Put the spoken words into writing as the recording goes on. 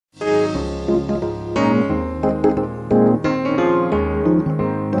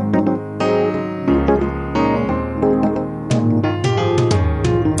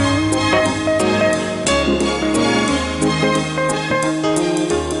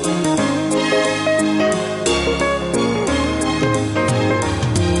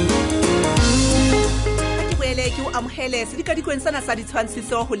sehlopeng sana sa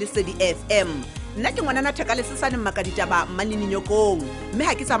ditshwantshiso ho Lesedi FM. Nna ke ngwanana Thakale Sesane Makaditaba Mmanini Nyokong, mme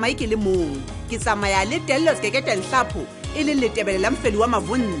ha ke tsamaye ke le mong. Ke tsamaya le Tello Skekete Nhlapho e le letebele la Mfeli wa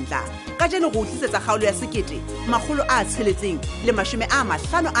Mavundla. Ka jeno go tlisetsa kgaolo ya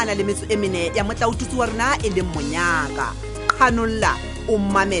 1954 ya motlaututsi wa rona e leng Monyaka. Qhanolla o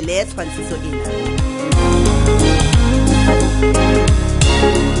mamele tshwantshiso ena.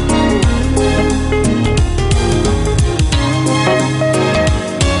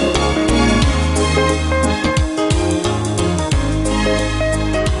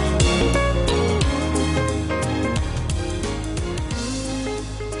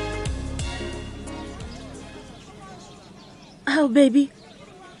 Oh baby,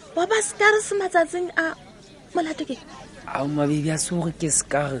 Baba star se matsatsing a molato ke. Au mabibi a sore ke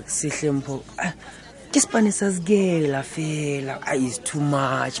skar se hlempo. Ke Spanish as girl fela. Is too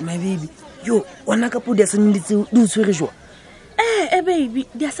much my baby. Yo, ona ka podi a senditse di tshwere jwa. Baby,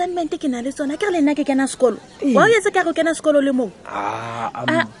 di assignment ke na le tsona ke re le nna ke kena sekolo. Wa o yetse ka go kena sekolo le mo.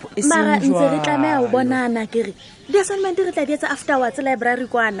 Mara ntse re tlamea ho bonana ke re. Di assignment re tla di etsa afterwards library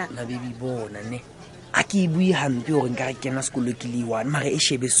kwana. Na baby bona ne. A ke bui hampe hore nka kena sekolo ke le one mara e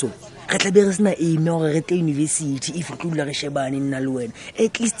shebe so re tla be re sena aim hore re tle university if re tlola re shebane nna le wena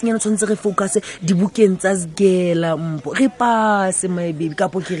at least nyana tshwantse re focus dibukeng tsa sgela mpo re pass my baby ka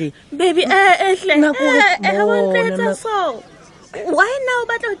po ke re baby hle I want to so why now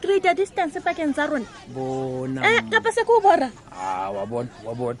but to create a distance pa ke ntsa rona bona ka pa se go bora wa bona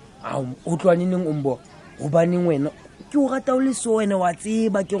o tlwane neng o mbo o baneng wena ke o rata o le so wena wa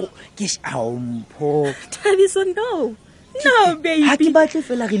tseba ke mpho Tabiso no baby ha ke batle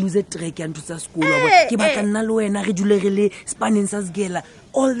fela re lose track ya ntho tsa sekolo ke batla nna le wena re dule re le spanning sa sgela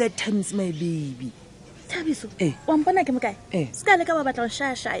all the times my baby Tabiso wa mpona ke mokae ska le ka ba batla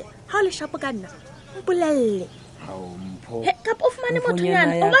shaya ha le shapo ka nna mpolelle mpho ka of mane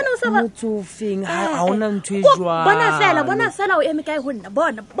mothunyana o bana o sa ba motsofeng ha ona ntwe jwa bona fela o eme kae ho nna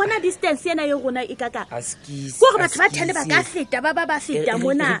bona distance yena yo rona e kaka askisi go ba batho ba thele ba ka feta ba feta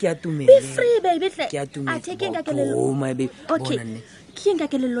mona be free baby hle a taking ka kelelo oh my baby okay ke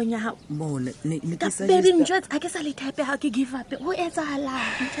nka kelelo nya ha bona ne ke sa baby njot a ke sa le type ha ke give up o etsa hala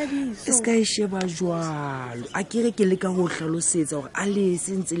Nthabiso ska e sheba jwalo a kere ke le ka ho hlalosetsa hore a le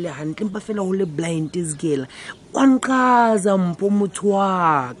sentse le hantle mpa fela ho le blind is girl kwanqaza mpho motho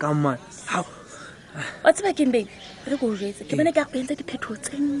wa ka man what's back in baby re go jetse ke bone ka go entse diphetho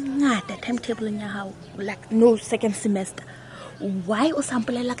tse ngata timetable nya hao like no second semester why o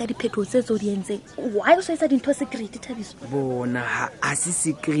sampolela ka diphetho tse tso di entseng why o so etsa dintho secret Thabiso bona ha se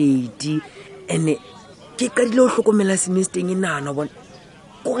secret ene ke ka dilo hlokomela semester e nana bona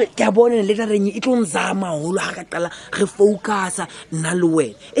gore ke a bona le reng e tlo nzama holo ha ka qala re focusa nna le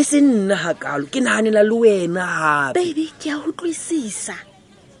wena e se nna ha kalo ke nahanela le wena ha baby ke a utlwisisa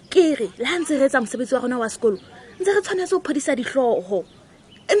ke re la ntse re etsa mosebetsi wa rona wa sekolo ntse re tshwanetse ho phodisa dihloho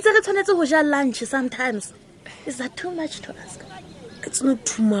ntse re tshwanetse ho ja lunch sometimes is that too much to ask it's not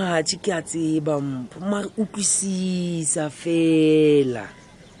too much ke a tseba mpho mara utlwisisa fela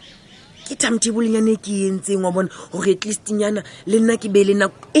ke timetable nyane ke entseng wa bona hore at least nyana le nna ke be le nna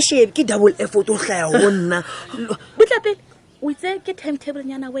e shebe ke double effort o hlaya ho nna bitlape o itse ke timetable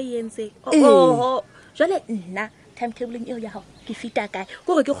nyana we entseng jwale nna timetable eo ya hao ke fita kae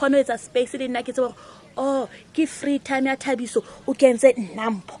gore ke kgone ho etsa space le nna ke tseba ke free time ya Thabiso o kentse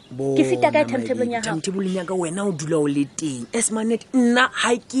nnampo ke fita kae timetable ya hao timetable ya ka wena o dula o le teng esmanet nna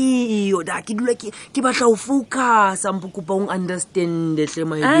ha ke yo da ke dula ke batla ho focus ampo kopa o understand hle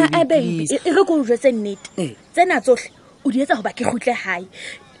my baby please re go jwetse nnete tsena tsohle o di etsa hoba ke khutle hae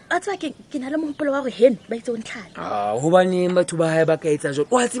atsa ke na le mohopolo wa gore hen ba itse o ntlhala ho bane batho ba hae ba ka etsa jalo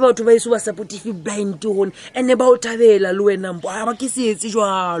wa tseba batho ba iso ba supportive blind hone ene ba o thabela le wena mpo ha ba ke se etse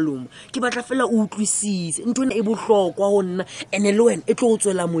jwalo ke batla fela o utlwisise ntwe e bohlokwa ho nna ene le wena e tlo o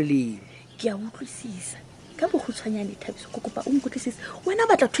tswela moleng ke a utlwisisa ka bogutshwanyane Thabiso go kopa o nkutlwisise wena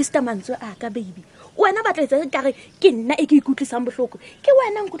batla twista mantswe a ka baby wena batla etsa ka re ke nna e ke ikutlisang bohloko ke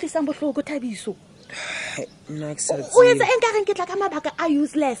wena nkutlisang bohloko Thabiso o etsa enkareng ke tla ka mabaka a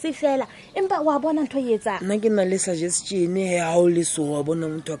useless fela empa wa bona ntho e etsa nna ke na le suggestion ha o le so wa bona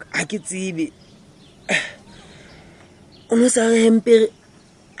motho a ke tsebe o no sa hempere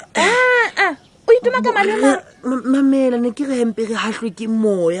o ituma ka malema mamela ne ke re hempere ha hlwe ke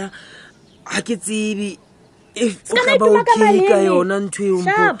moya ha ke tsebe if o ka ba o ka yona ntho e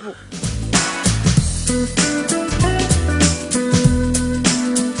mpo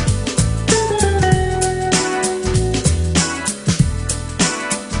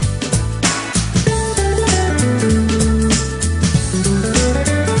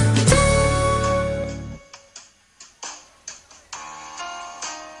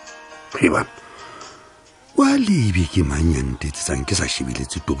ebe ke mang ya ntetsetsang ke sa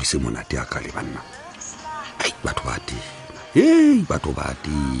shebeletse tobi se monate ya ka le banna batho ba tena batho ba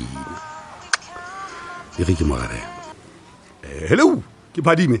tena e re ke morabe hello ke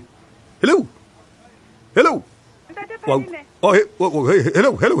Phadime hello oh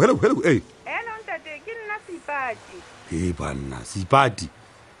hello hey ntate ke nna Sipati banna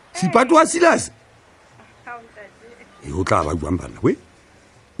Sipati wa Silas o tla ba buang banna we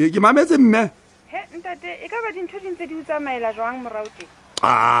ke mametse mme ntate e ka ba dintho di ntse di tsamaela jwang moraute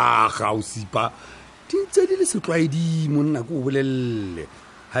ga o Sipa di ntse di le setlwaedi monna ko o bolelle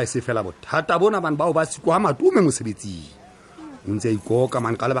ha e se fela bothata bona bana bao ba sikwa matume mosebetsing o ntse a ikoka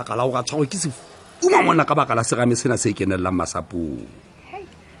man ka lebaka la go ga tshwarwe ke sefuma monna ka baka la serame sena se kenellang masapong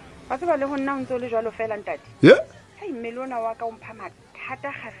ba se ba le ho nna o ntse o le jwalo fela ntate mmelona wa ka o mpha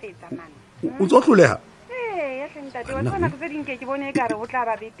mathata gafetsa man o ntse o tloleha ya ntate wa tsona tse ding ke bone e kare ho tla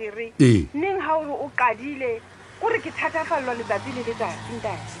ba betere neng ha o re o qadile o re ke thatafallwa letsatsi le letsatsi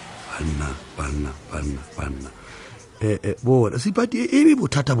ntate banna bona Sipati e be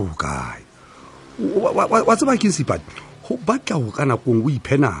bothata bo kae wa tseba ke Sipati ho batla ho kana kong o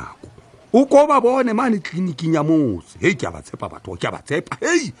iphe nako o ko ba bone mane tleliniking ya motse ke a ba tshepa batho ke a ba tshepa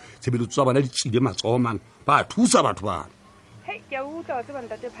tshebeletso tsa bana di tsile matsoho man ba thusa batho bana ke a utlwa wa tseba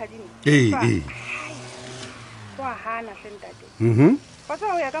ntate Phadime wa hana sentate fa sa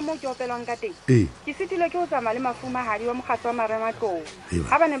ho ya ka mo ke opelwang ka teng ke sitile ke o tsamaya le mafumahadi wa mokgatlo wa marematlou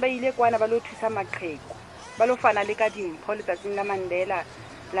ha ba ne ba ile kwana ba lo thusa maqheku ba lo fana le ka dimpho letsatsing la Mandela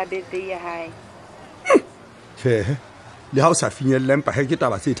la birthday ya hae le ha o sa finyelle mpa ke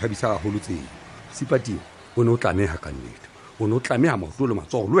taba se thabisa haholo tseng Sipati o ne o tlameha ka nnete o ne o tlameha maoto le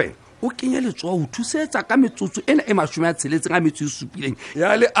matsoho le wena o kenye letsoho o thusetsa ka metsotso ena e 67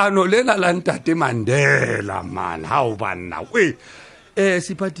 ya leano lena la ntate Mandela man ha o banna we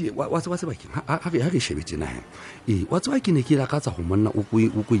Sipati wa tseba ke ha re shebetse na wa tseba ke ne ke lakatsa go monna o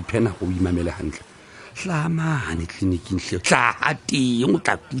go iphena go imamele hantle hlamane tleliniking hle tla hateng o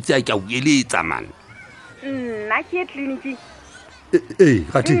tla tutsa ke a o eletsa man nna ke tleliniki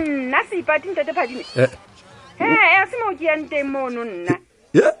ga te nna Sipati ntate Phadime a se mo ke ya nteng mono nna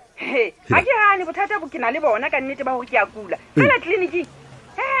ha ke hane bothata bo ke na le bona ka nnete ba ho ke a kula fela tleliniki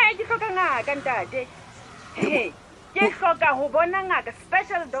ke hloka ngaka ntate ke hloka ho bona ngaka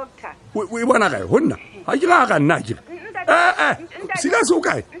special doctor o e bona kae honna ha ke ga nna ke Silas o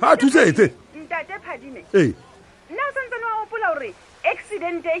kae ha thusetse ntate Phadime nna o santse no opola hore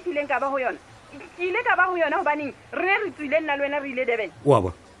accident e kileng ka ba ho yona ke ile ka ba ho yona hobaneng re tswile nna le wena re ile Durban wa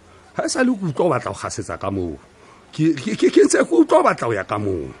ba ha sa le go tlo batla go gasetsa ka moo ke ntse go tlo batla go ya ka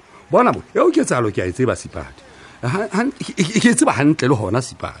moo bona bo eo ke tsalo ke a tseba Sipati ke tseba hantle le hona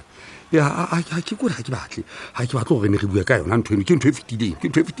Sipati ha ke go ha ke batle gore ne re bua ka yona ntho ke ntho e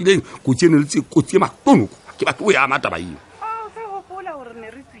fitileng go tsene le tse matono ke batho o ya mata ba eo se hopola hore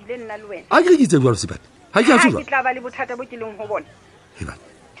ne re tswile nna le wena a ke itse jwalo Sipati ha ke a tswa ke tla ba le bothata bo ke leng ho bona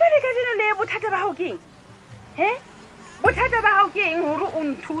jwale ka dino le bothata ba hao keng bothata ba hao keng hore o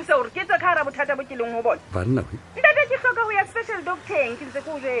nthusa hore ke tswa ka hara bothata bo ke leng ho bona banna ntate ke hloka ho ya special doctor ke ntse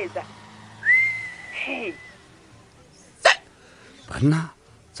ko jwetsa banna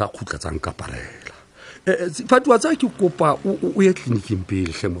tsa khutla tsa nka parela Sipati wa tsa ke kopa o ye tleliniking pele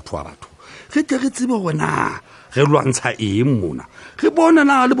hle motho wa batho re tle re tsebe gona re lwantsha eng mona re bona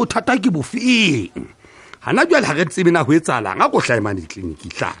na le bothata ke bofeng hana jwale ha re tsebe na ho etsalang a go hlaimane tleliniki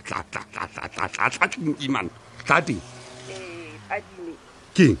tla tleliniki man tlati Phadime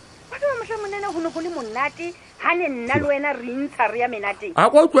ke ba tla mo hlamonena ho no go le monate ha ne nna le wena re ntsha re ya menate a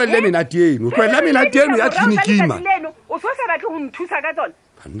go tlwelle menate eno tlwella menate eno ya tleliniki man o so sa batle ho nthusa ka tsona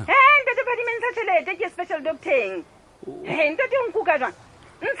ntate Phadime ntsha tšhelete ke special doctor ntate o nkuka jwang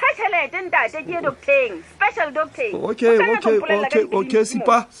ntsha tšhelete ntate ke doctor special doctor okay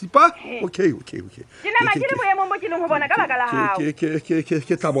Sipa okay ke nna ke le boemong bo ke leng ho bona ka baka la hao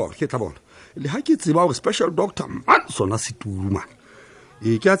ke tla bona le ha ke tseba hore special doctor man sona setulu man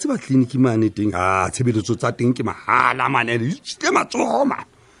ke a tseba tleliniki mane teng tshebeletso tsa teng ke mahala mane le tshe matsoho man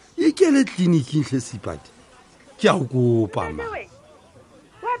ke le tleliniki hle Sipati ke a go kopa man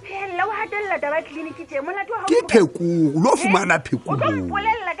wa phella wa hatella taba tleliniki tse mona twa ha ke phekolo lo fumana phekolo o tlo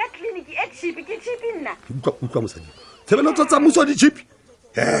mpolella ka tleliniki e chip ke chip nna utlwa mosadi tshebeletso tsa muso di chip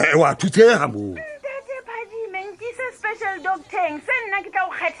wa thutheha mo special doctor se nna ke tla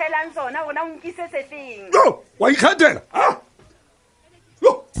o kgethelang sona rona o nkise sefeng yo wa ikgethela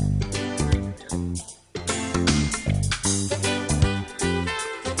yo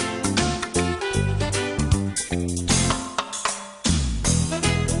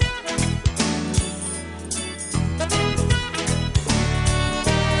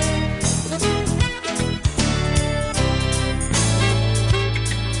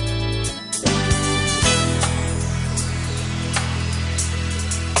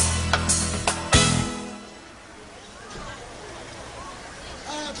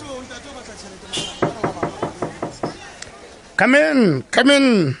Come in, come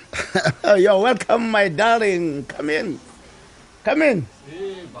in. You're welcome, my darling. Come in. Come in.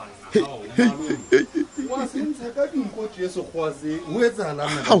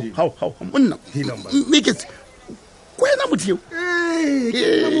 How, monna. Make it. Kwena motho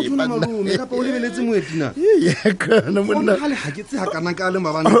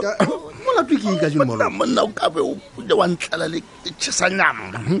monna o ka be o le wa ntlala le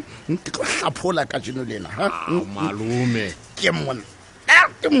tšhesanyama ke tlo hlaphola ka jeno lena malume ke monna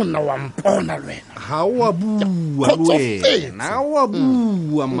ke monna wa mpona le wena ha wa bua wena ha wa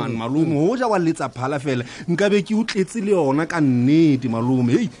bua man malume ho ja wa letsa phala fela nkabe ke utletse le yona ka nnete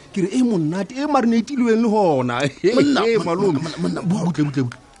malume hey ke re monnate marinatilweng le hona hey malume butle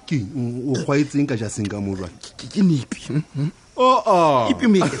ke o khwaetseng ka ja senga mo jwa ke nipi ipi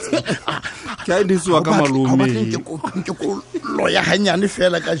meketse ke a diswa ka malume ke ko loya hanyane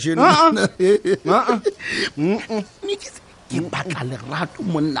fela ka jeno ke batla lerato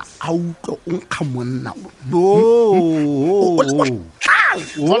monna a utlwe o nkga monna le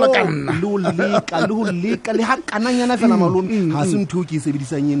ho leka le ha kananyana fela malome ha se ntho ke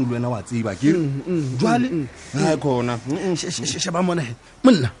sebedisang eno le wena wa tseba ke jwale ha khona sheba mona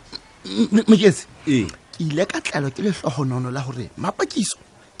meketse ke ile ka tlalo ke le hlohonono la hore mapakiso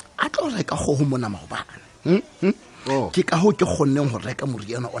a tlo reka go mona maobane ke ka ho ke khonneng ho reka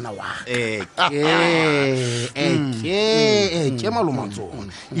moriana ona wa ke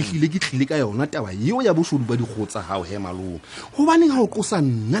malumatsona e hlile ke tlile ka yona taba eo ya boshodu ba dikgotsa hao he malume ho baneng ha o tlosa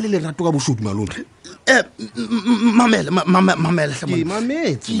nna le lerato ka boshodu malume mamele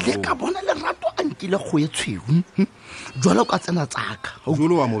mametse ile ka bona lerato a nkile go etshweu jwalo ka tsena tsaka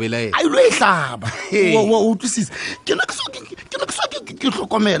jolo wa mobela a ile e hlaba wa utlwisisa ke na ke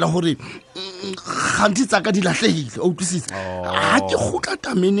hlokomela hore ganti tsaka di lahlehile o utlwisisa ha ke khutla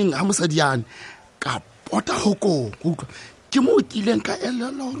tameneng ha mosadiane ka pota hoko ke mo kileng ka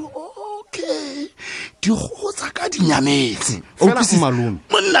elela hore okay di go tsaka dinyametse o utlwisisa malume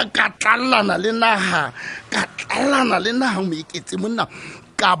monna ka tlallana le naha mo iketse monna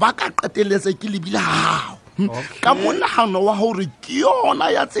ka ba ka qateletse ke lebile hao ka monahano wa hore ke yona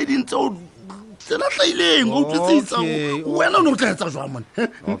ya tseding tseo tsena tlaileng o utlwisisa wena o no tletsa jwa man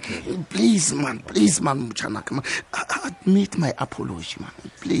please man Monyaka man admit my apology man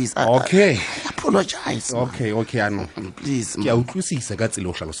please I apologize okay ano please ke a utlwisisa ka tsela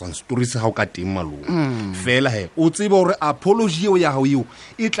o hlalosang story se ha o ka teng malume fela he o tsebe hore apology eo ya hao eo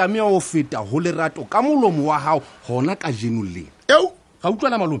e tlamea o feta ho lerato ka molomo wa hao hona ka jeno le eo ga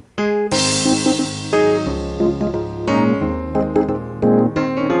utlwana malume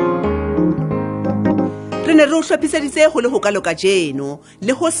re ne re o hlophiseditse go le go ka loka jeno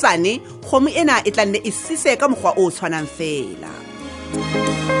le go sane kgomo ena e tla nne e sise ka mokgwa o tshwanang fela